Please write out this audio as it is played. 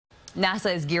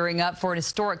NASA is gearing up for an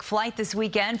historic flight this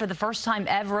weekend. For the first time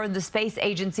ever, the space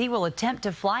agency will attempt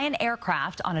to fly an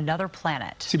aircraft on another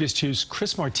planet. CBS 2's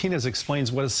Chris Martinez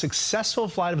explains what a successful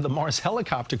flight of the Mars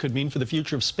helicopter could mean for the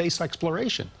future of space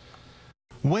exploration.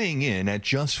 Weighing in at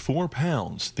just 4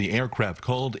 pounds, the aircraft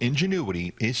called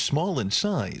Ingenuity is small in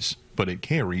size, but it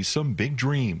carries some big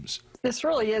dreams. This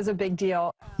really is a big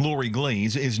deal. Lori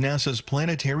Glaze is NASA's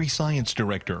planetary science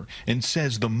director and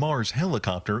says the Mars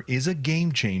helicopter is a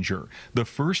game changer. The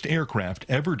first aircraft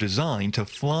ever designed to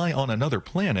fly on another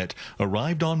planet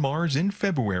arrived on Mars in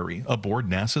February aboard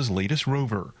NASA's latest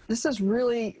rover. This is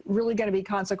really going to be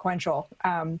consequential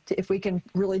if we can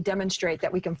really demonstrate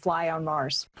that we can fly on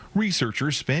Mars.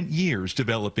 Researchers spent years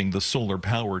developing the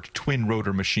solar-powered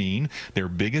twin-rotor machine. Their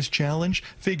biggest challenge,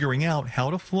 figuring out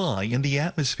how to fly in the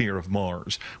atmosphere of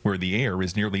Mars, where the air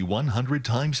is nearly 100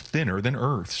 times thinner than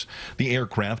Earth's. The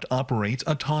aircraft operates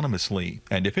autonomously,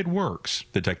 and if it works,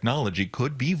 the technology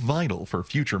could be vital for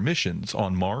future missions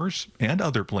on Mars and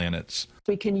other planets.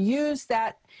 We can use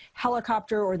that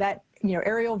helicopter or that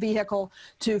aerial vehicle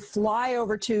to fly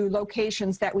over to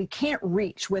locations that we can't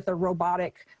reach with a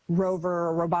robotic rover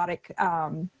or robotic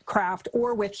craft,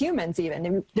 or with humans even.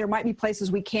 And there might be places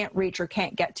we can't reach or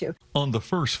can't get to. On the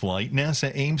first flight,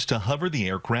 NASA aims to hover the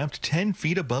aircraft 10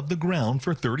 feet above the ground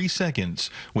for 30 seconds,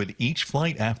 with each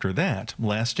flight after that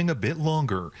lasting a bit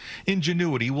longer.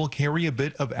 Ingenuity will carry a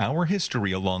bit of our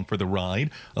history along for the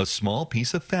ride, a small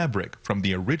piece of fabric from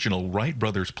the original Wright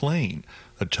brothers plane,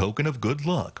 a token of good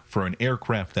luck for an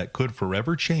aircraft that could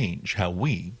forever change how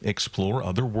we explore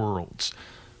other worlds.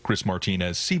 Chris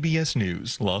Martinez, CBS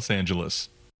News, Los Angeles.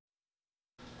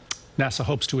 NASA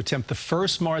hopes to attempt the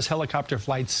first Mars helicopter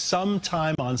flight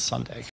sometime on Sunday.